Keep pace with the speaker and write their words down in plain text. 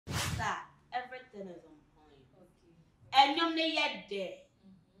everything is on point. Okay. And you may yet there.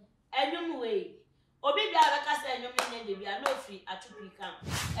 And you way. Obi bia beka say you may dey bia no free atupi camp.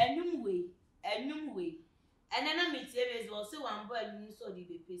 And you way. And then I meet Mzbel say one boy you so the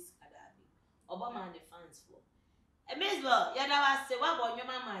be pace kadabi. Obama and the fans for. And Mzbel, ya da was say what about your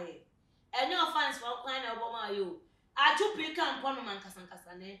mama here? And your fans for kind Obama you. Atupi camp on man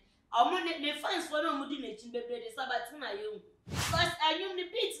kasankasa ne. Omo the fans for no mudi na chimbe bre de sabat na you. Because you the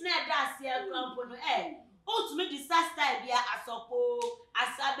beat na da here camp no ultimate disaster bia asoko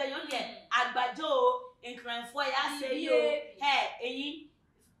asabe yo ye agbajo nkranfo ya say yo eyi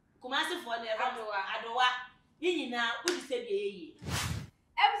kumasi for the adowa yinina udi say be yi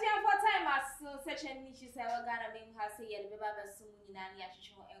every for time as such a niche say we Ghana me ha say ye be baba sumu nyina ne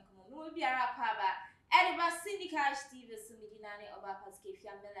ahwehwe enkomo no biara kwa ba Ediba Syndicate TV sumidi nane oba paske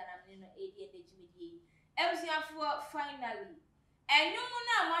fiamela na mne no edi ende jimidi every for finally enyumu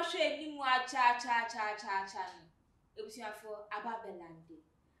na mahwe enimu acha no ebusuafo ababelande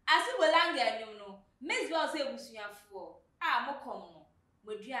asi bolanga enyum no Mzbel say ebusuafo mokom no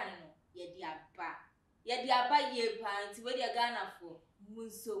moduane no yedi aba ye pa nti we de Ghana fo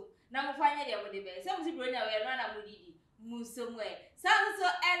munso na mofanya de mo de be se musi bronya we no na modidi munso mwe sanso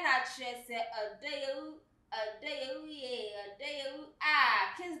ena trese a day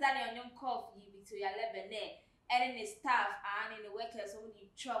kids that enyum cough yi Victoria Lebene and in the staff and in the workers who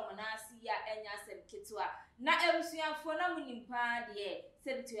need trauma na see ya enya sem kitwa na ebusuafo na munimpa de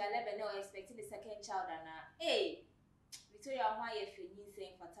say Victoria Lebene or expecting the second child na Victoria ho aye fe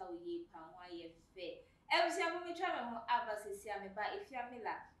nyinsen fata oye pa ho aye fe ebusuafo me twa me ho abasesi a me ba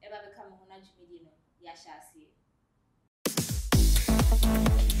efiamela e ba be ka me ho na dwumedi no ya sha asie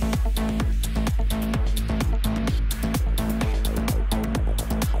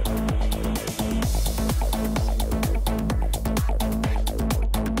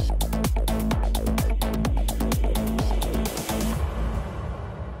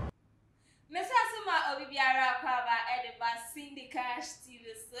Syndicate TV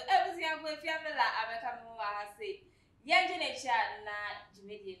so everything go fiamela abeka mo wa say yenje ne cha na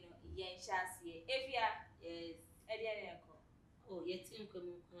jimedie no yen hyasie efia yes ede ne ko yetin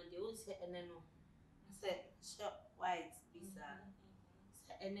kwemu kan de o se ene no say shop white bisa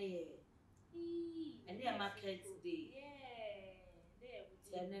say ene ye market day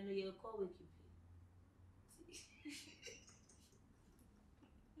there ene no ye ko we keep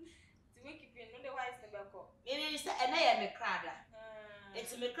no the white nebeko maybe say ene ye me krada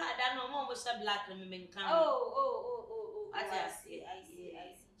it's me krada no mo sha black me menkan I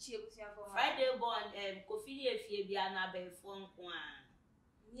see Friday born Kofi ni efie bia na abefo nko a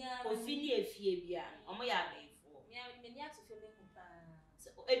Kofi ni efie bia omo ya abefo me ni atofe me hu pa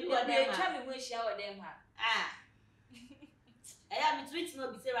ebi wo dem ma twa me ho ehia wo dem ha eya me tweet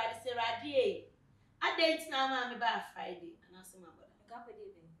no bi say radi adent na ma me ba Friday and asema boda nka pe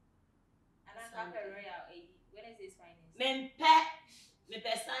dey and nka pe royal Wednesday is finest me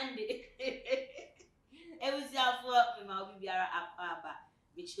pe Sunday ebusiafo me ma obi biara akwa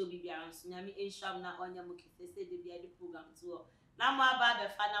me chi obi biara nso nyame ensham na onya mo kefese de bia de program to na mo aba be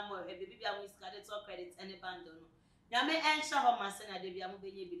fa na mo e be bia mo iska de to credit any band no nyame ensha ho mase na de bia mo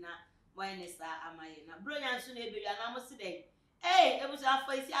benye bi na mo ene sa amaye na bronya nso na ebia na mo se den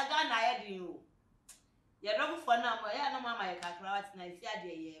ebusiafo isi aga na ye din o ye do fo na mo ya na mo amaye kakra wat na isi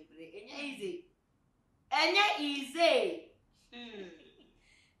ade ye bre enye easy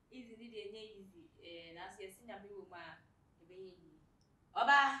easy did enye easy na so yesi nyame wo ma ebe ye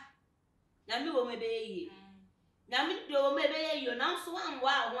oba nyame wo me be ye nyame do wo me be ye na so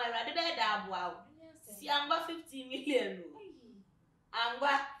anwa ho awade be da aboa si angwa 15 million no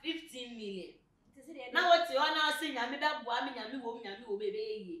angwa 15 million na woti ona se nyame be boa me nyame wo me be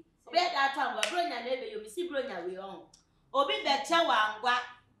ye obi da to angwa bronya na ebe yo mi si bronya we on obi be che wa angwa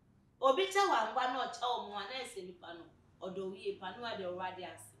na o che o mo na ese nipa no odo wie pa no ade already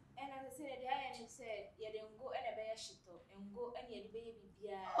as and as I said the I said ye dey go and be shito and go and ye be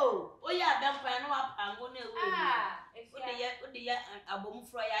bibia ya be mpa no apango na we odi ya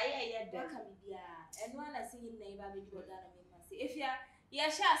abomfro ya ye de ka bibia and one na see him na iba be do Ghana me say if ya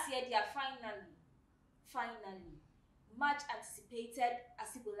sha see dia finally much anticipated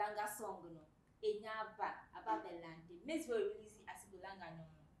Asibolanga song no enya ababelande Mzbel release Asibolanga no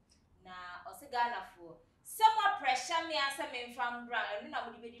na Ghana for some pressure me asa me fam bra enu na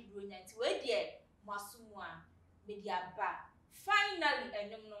mo di bedi bronya nti we de masumu a media ba finally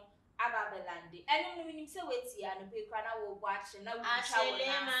enum no ababelande enum no minim se wetia no be kra na wo bo ache na wo twa wo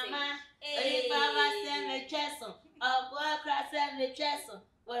na mama e baba se me cheso ogbo kra se me cheso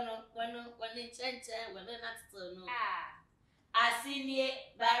wono chenche wono na tito no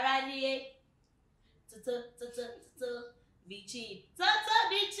asinie baranie bichi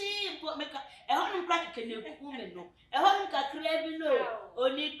po meka e honum crack ke ne ku me no e honum kakra bi no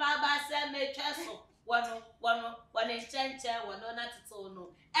oni pa ba se me tweso wono chenche wono na tete no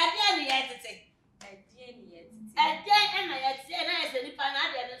e de ne ye tete e de na ye tete na ye se ni pa na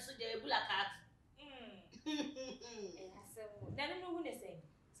de so de bula cat Then no who say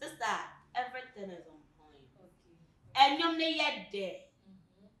sister everything is on point enyom ne ye de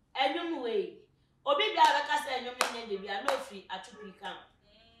enyom we obi biara ka say enyom ne de bia no fi atupi kan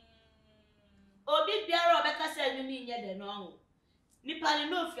obi biara obeka say enyom ne nye de no ho nipa ne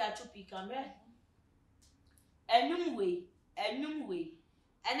no fi atupi kan re enyom we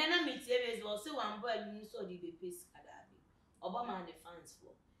enena metie Mzbel say wan boy enyom so di be pace adabi obama the fans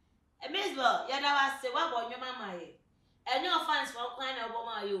for Mzbel ya da wa say wa bo nyom amaye enyo fans for kwan na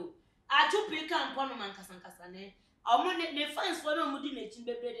obama yo atupi kan pono man kasankasa ne omo ne fans for no mudi na chin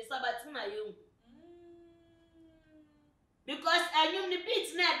bebre de sabat na yo because enyum the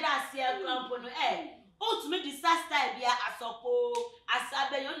beat na da se krampo no o to me disaster bia asoko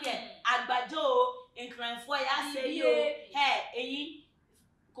asabe yo de agbajo nkranfo ya say yo eyi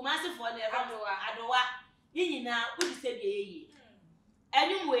kumase for the adowa yinina udi se bia yi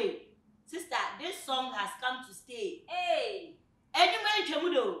enyum we sister this song has come to stay enyum entwemu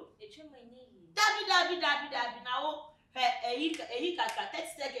do dabi na wo eyi kaka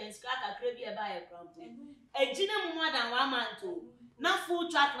 30 seconds kaka krebi e ba e krampo ejina mu more than 1 month na full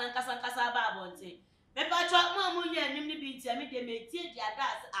track na kasa ba abonte me pa twa mo amunye enyum ni bi ntia me de metie dia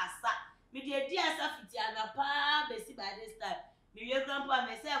das asa me de di asa fiti agapa besi by this time me we krampo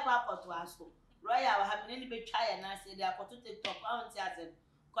me say kwa akoto aso royal wa ha me ni betwa ya na se de akoto TikTok ahunti azen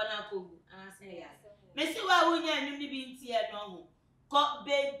kona kogu anase ya me si wa wunye enyum ni bi ntia no ho ko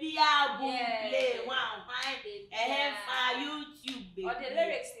baby album play one fine fa YouTube baby or the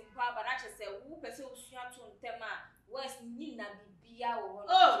lyrics in power but actually say who person usua to ntema west ni na bibia wo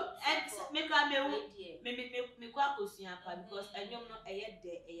oh and me kwa me kwa kosua pa because enyom no eye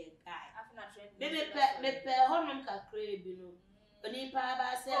de eye guy after trend me pe honum kakra bi no oni pa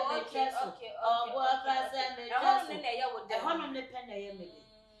ba se me keso o bo ka se me keso honum ne pe na ye me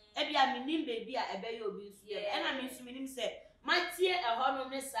e bia me nim baby a ebe ye obi nsu e na me nsu me nim se matie ehonum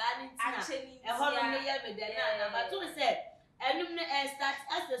ne saa ni tina ehonum ne ye me de na but to say enum ne start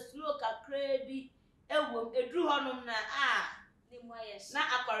as a slow kakra bi ewom edru honum na ne mu ayeshi na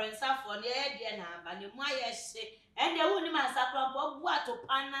akwarensa fo ne ye de na aba ne mu ayeshi ende wu ni masakra mpo bu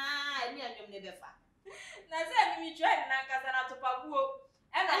atopa na eni enum ne befa na say mi trend na nkasa na topa buo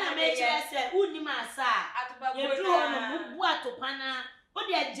na me kire say wu ni masa atopa buo edru honum bu atopa na o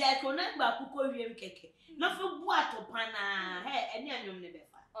de je ko na gba kuko wiem keke no for buato pana eni anyom ne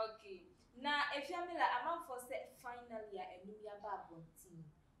befa okay na efiamela amanfo say finally ya enum ya ba bontin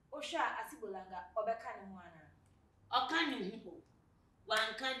o hwa asibolanga obeka ne ho ana oka ne hu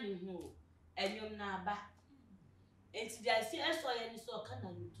wanka ne hu enyom na aba enti dia si eso ya ni so oka na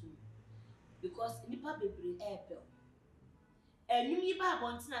nutu because nipa bebre epel enyum yi ba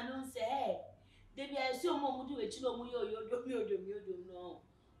bontin na no say de bia si omo mu di wechi no mu yodom no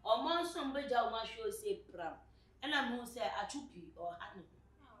omo nso beja o ma hwe se pram ena mu se atupi o hanu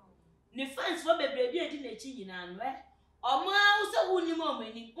ni fans for bebre bi edi na chi nyina no omo a so unim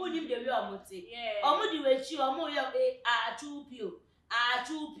omani unim de wi omo te omo di wechi omo yo atupi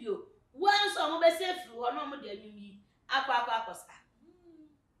o once omo be se fru ho no omo de anum yi akwa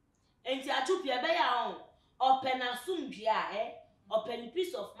enti atupi e be ya on open asumdwe a open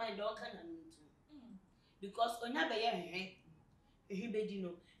peace of mind o kan na ntu because onya be ye hwebedi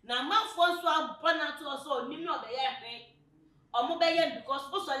no na manfo so abana to so onim no be ye omo be ye because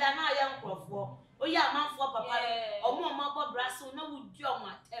osole na aye nkrofo oya manfo papa omo bo braso na wudi omo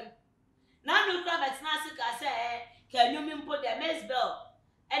atem na no kra betina sika se ka anyumi mpo de Mzbel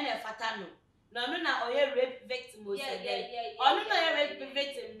ene fata no na oye rape victim o se de onu na oye rape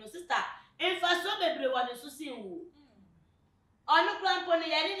victim no sister infa so bebre won so sin wo onu kra mpo ne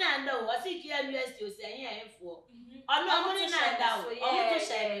ye ni na anda o si ki university o se yen enfo onu omo ni na anda o omo to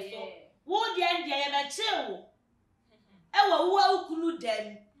share so wo de ande ye be chewo ewo wo ukunu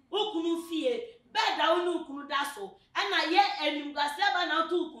dem ukunu fie beda wo nu ukunu da so ana ye enimgase ba na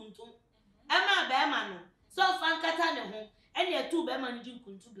to ukuntum ema be ma no so fankata ne ho ene etu be ma no di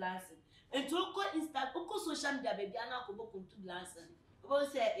ukuntu blase ento ko insta ko social media be bia na ko ukuntu blase obo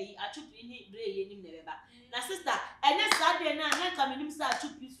se achupi ni bre ye nim ne beba na sister ene sade na ka menim sa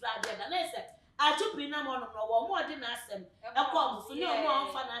achupi sura de da na se achupi na mo no wo mo de na asem ekọ musu ni o mo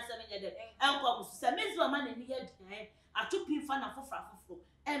amfa na asem nye de enko musu se Mzbel ma na ni ye dan achupi fa na fofra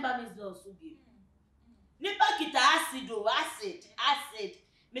emba Mzbel so bi nipa kita acid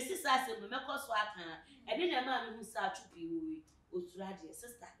Mrs. Sassy, me cause waka, and then a man who saw to be Usuradi,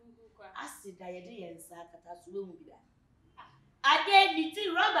 sister. I said, I did, and Sakatas will be that. I gave the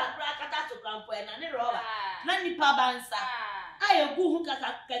rubber crack at to come for an rubber. Nanny Pabansa. I a good hook at a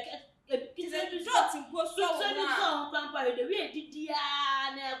shot in post so grandpa, the real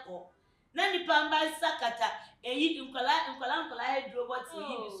Diana. Nanny Pamba Sakata, a eat in Colancola drove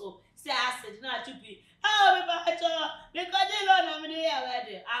so. Say, I said, not to be. Oh, because you don't know me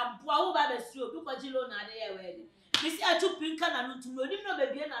already. I'm poor by the soup because you don't know the already. You see, I took pink and to know you know,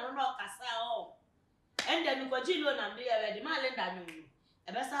 baby, and I don't know Cassa. And then because you don't know the already, my land, I know.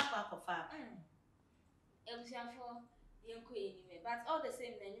 A best half of far. But all the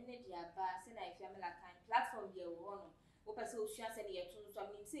same, then you need your bass and I feel like kind platform here one. Open social media tools. So I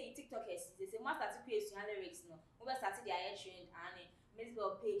mean, say TikTok is they say must start to create lyrics no. Over started their trend and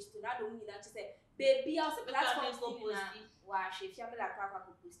Mzbel page to not only that to say baby also platform wa she feel like kwakwa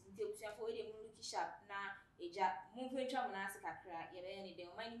ko post nti obusia for we dey mu look sharp na eja mu fentra mu na ase kakra ye be any dey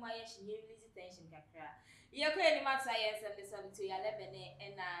o mani mu aye she release tension kakra ye ko any matter ye sem dey some to ya Lebene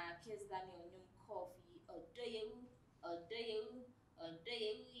na kiss Daniel nyum coffee odoyewu ye doyewu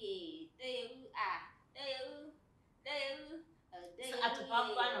doyewu at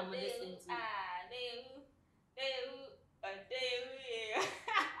Papa no listen to doyewu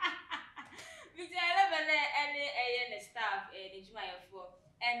Lebene any staff for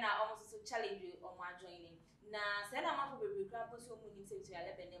and now almost to challenge you on my joining. Now, send a map of a grandpa so many things to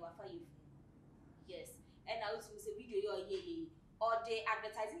Lebene for you. Yes, and I also say video your or they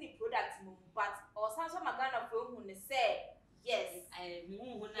advertising the product, but or some kind of film when they say yes, I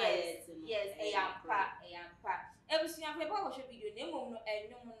yes, a pa. Everything I've ever watched video, no,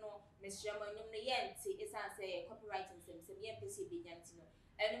 and no, Miss German, no, Yancy, it's say copyright and some YPC be Yantino.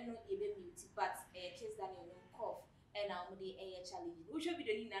 And no, you baby, but a kiss Daniel no cough, and now the air challenge. We should be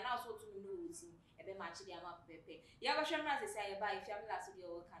doing an also to know a bit much the amount pepe. Yabasham as I say, by family last of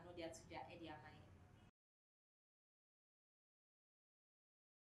your work and no, they are to their idea.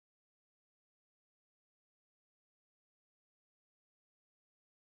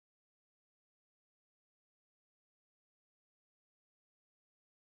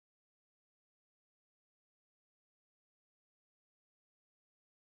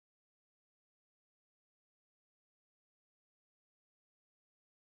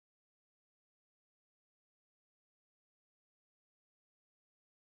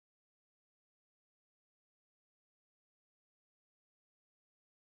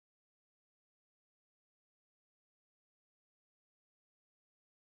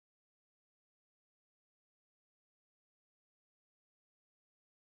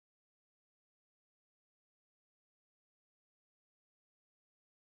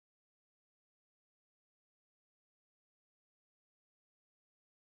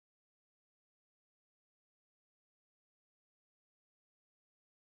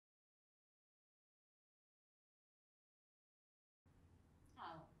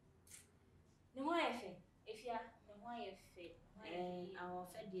 No why if ya no why fit our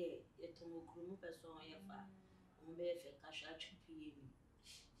fed ye yet to Mukumu person on your far. Umbefe Kasha Chupi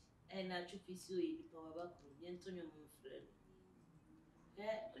and I chupi so in the power back room, Antonio Monfred.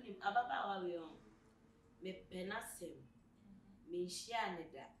 Ababa we on me penasem, me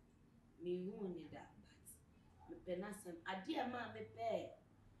shanida, me woundida, but me penasem, a dear man me pay.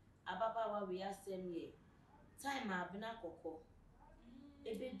 Ababa we are same ye. Time I've been a cocoa.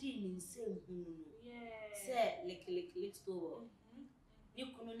 Ebedi ni nsem hunu se lick store ni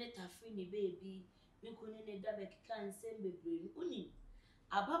kunu ne tafri ni baby ni kunu ne dabe kika nsem bebre uni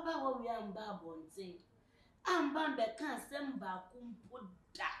ababa wa wi amba abonten amba be kan nsem ba kumpo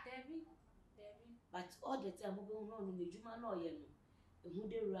da Debbie but all the time we go no mejuma na oye no ehu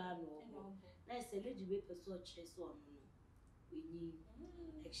de ra no na se lady we person chire so no we need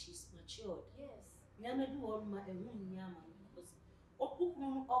like she's matured yes nyame do all ma ehu nyama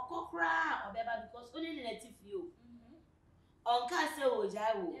okukun okokra obeba because only native you onka se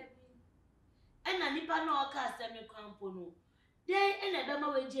ojaiwo ena nipa na oka se me kwampo no dey ena be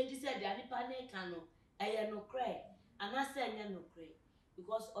ma we jeji se dia nipa na ka no eye no kre anase enya no kre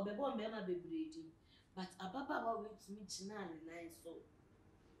because obebo mbe ma bebredi but ababa wa we tumi china ne nine so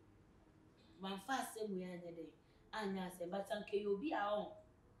man fa se mu ya nya dey anya se but anke yo bi a on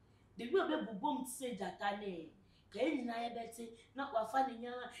the we obebubom se jata ne Kay na yebeti na wafa ni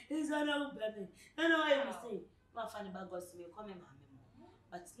nyama ezana ubebe na why we say wafa ni bagos me come mama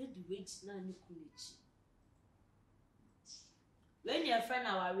but let the wait na ni kunechi when your friend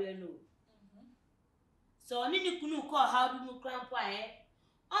our we no so ni kunu ko how do mu krampo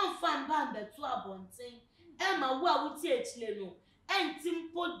on fan ban betu abonten e ma wo a wuti echile no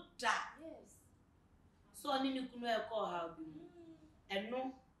entimpo da. Yes. So oni ni kunu e call how bi mu.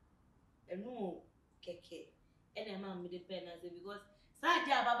 Eno keke. Ene ma me de pen na say because sa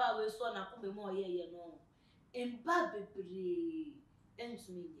dia baba we so na ko me mo ye no. Emba bebre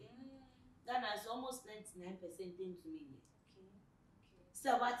entumi ye. Ghana is almost 99% entumi ye.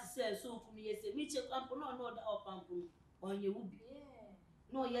 So what say so kunu ye say mi che kwampo no da okwampo onye wubi. Yeah.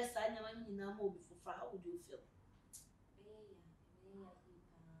 No yes I nyama nyina ma obi fufa how would you feel? In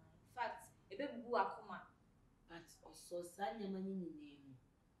fact, ebebubu akoma. But also sa nyama nyina mu.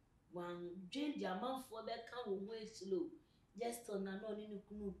 Wan dwen di amanfo be kan wo ho esilo. Just on na no ni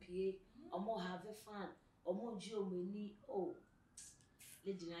kunu pie, omo have fun, omo ji omani. Oh.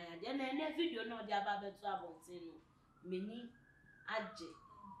 Lady na ya de na video no de aba beto abontin no. Meni aje.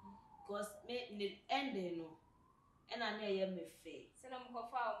 Because me end no. Ena na ye me fe. Se na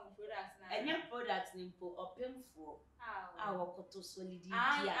mkofa o products na. Enye products ni mpo opemfo. Awo koto solidi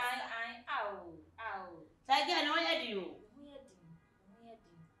dia. Aw. Tage na oye di o.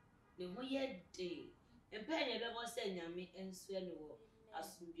 Ne Ne ho ye de. Empe ne bebo se nyame enso ne wo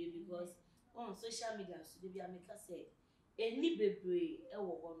asundwe because on social media so de bia make say eni bebre e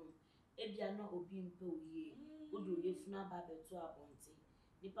wo ho no e bia na obi mpe oye odo ye funa ba beto abonti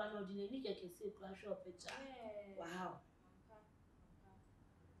nipa na odi ni keke se kra shop picture. Wow.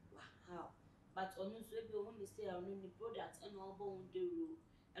 But onu so e bi o ni say onu ni product and obo won de ro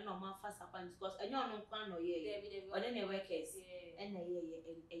and o ma fast up because enye onu kwan no ye one ne workers and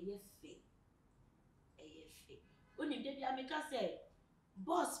ye fe. Oni de bia make say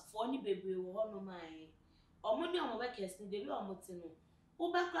boss for ni bebre wo ho no mai omo ni omo workers ni de bi omo ti no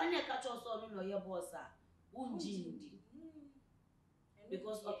wo ba kra na ka cho so no ye boss a unji ndi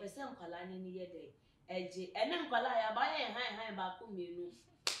because o person kwala ni ye de eje ene nkwala ya ba ye han ba ko menu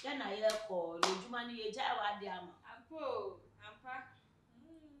ya na ye ko lojuma ni ye ja wa de ama ampa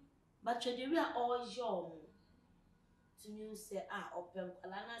but we dey all young to me say open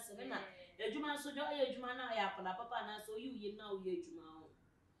kwala na se na ejuma so jo ye ejuma na ya kwala papa na so you ye na o ye ejuma ho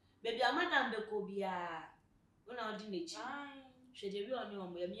baby madam be ko bia una odi nechi hwe dey oni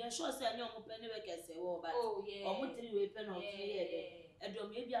omo ye sure say any omo pe ne we kese wo but omo tiri we pe na o tiri ye de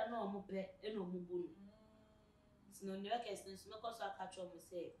edom ye bia na omo pe e no mu bunu sino ne we kese so me ko so aka cho mo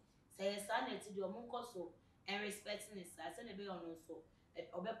say sa na ti di omo ko so and respecting is say ne be ono so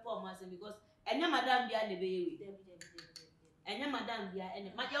obepo omo say because enye madam bia ne be ye we enye madam bia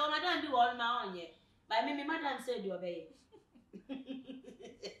ene ma je madam bi wo ma onye by me madam say di obeye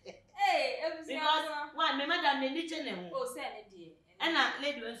because one me madam ne ni che ne ho say ne die ena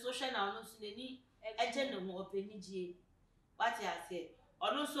lady when social na ono so ne ni eje ne ho openi gie what ya say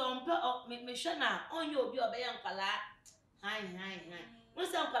ono so mpe me hwe na onye obi obeye nkwala han mo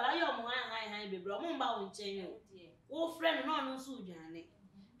se nkwala yo mo han bebre mo mba wo nchen yo wo friend no ono so udwane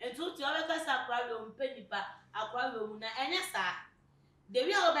etu ti obeka sa akwa yo mpe nipa akwa yo mu na enye sa de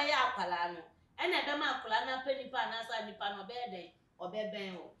wi obeye akwala no ena ebe ma akwala na pe nipa na sa nipa no be den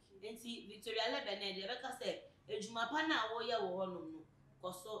obeben o enti Victoria Lebene de beka se ejuma pa na wo ye wo honom no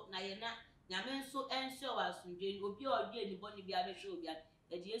koso na ye na nyame nso enso wa asundwe obi odi eni boni bia be hwe obi a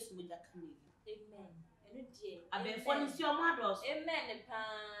de Yesu mo jaka me amen enu die abefo ni si omo ados amen pa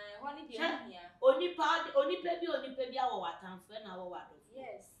honi die hia onipa bi awo watamfo na wo wados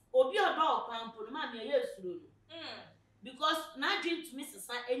yes obi odo okwampo no ma me Yesu no because na dream to me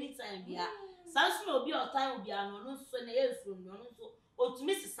sesa anytime bia sanso na obi otan obi ano no so na Yesu no no so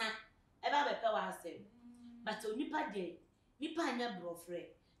otumi sesa eba bepe wa asem but onipa de nipa anya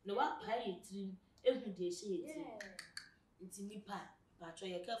brofre na wa pa yetrim ehu de hye yetrim nti nipa ba cho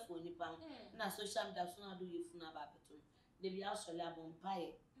ye kafo nipa na social media so na do yefu na ba beto de bia asole abon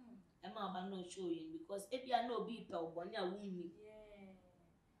pae e ma ba no show yin because e bia na obi pe oboni a wunni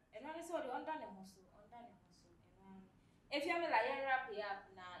eno ani so de onda ne ho so eno if you me la ye rap ya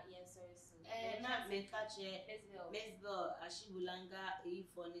na ye sorry so na me catch Mzbel ashibulanga e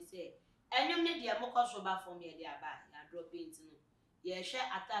for ni say enyum ne de moko so ba for me de aba ya drop it no ye hwe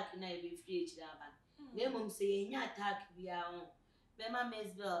attack na e be free echi aba na emom say ye nya attack bia ho be ma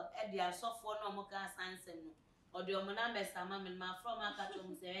Mzbel e de asofo na omo ka sansem no o de omo na mesama me ma from aka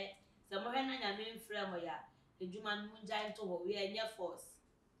chom say se mo hwe na nya me mfrɛ mo ya ejuma mu njan to ho we enye force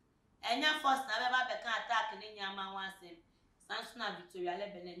na be ba be kan attack ne nya ma wansem Sansuna Victoria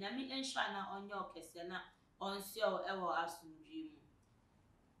Lebene nyami ensure na onye okese na onsio ewo asundwe mu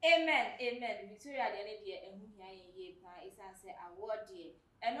amen Victoria de ne de ehu hia ye pa isanse award de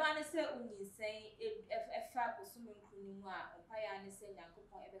eno ane se unyinsen efa kosumu nkunu mu a opaya ne se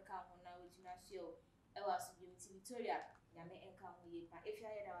nyankopon ebeka ho na wetuna sio ewo asundwe mu Victoria nyame enka ho ye pa efia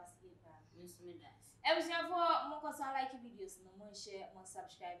ye da wase ye pa nsumi das Everything for more concern like videos, no more share, more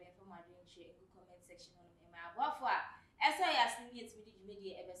subscribe, and for my drink share in the comment section on my buffer. As I ask me, it's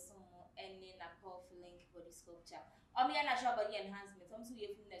media ever some more and then a powerful link for the sculpture. Me and a job body enhancement. I'm so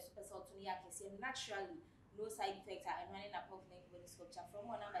you from the super salt to the naturally, no side effects are and running a powerful link for the sculpture from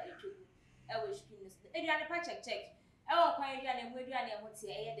one number 8 to wish Adriana check. Oh, quite and we do any of what's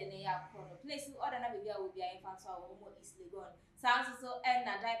here than a corner. Place to order baby will be a infant or more easily gone. Sounds so and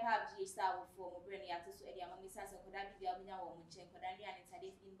a diaper G star for Brenny at so Eddie Mammy Sans or could I be a woman chain, could I be an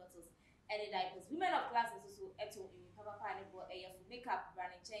Italian in bottles, any diapers. Women of classes also eto in Papa Pineapple air for makeup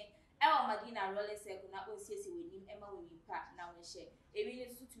running chain. Our Madina rolling circle now will see with him Emma will be packed now and share. A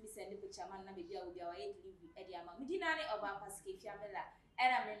really suit to me send the picture man baby will be our aid delivery Eddie Mammy Dinani of our Pascal Fiamela and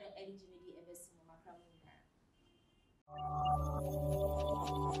I'm in Eddie Jimmy ever seen my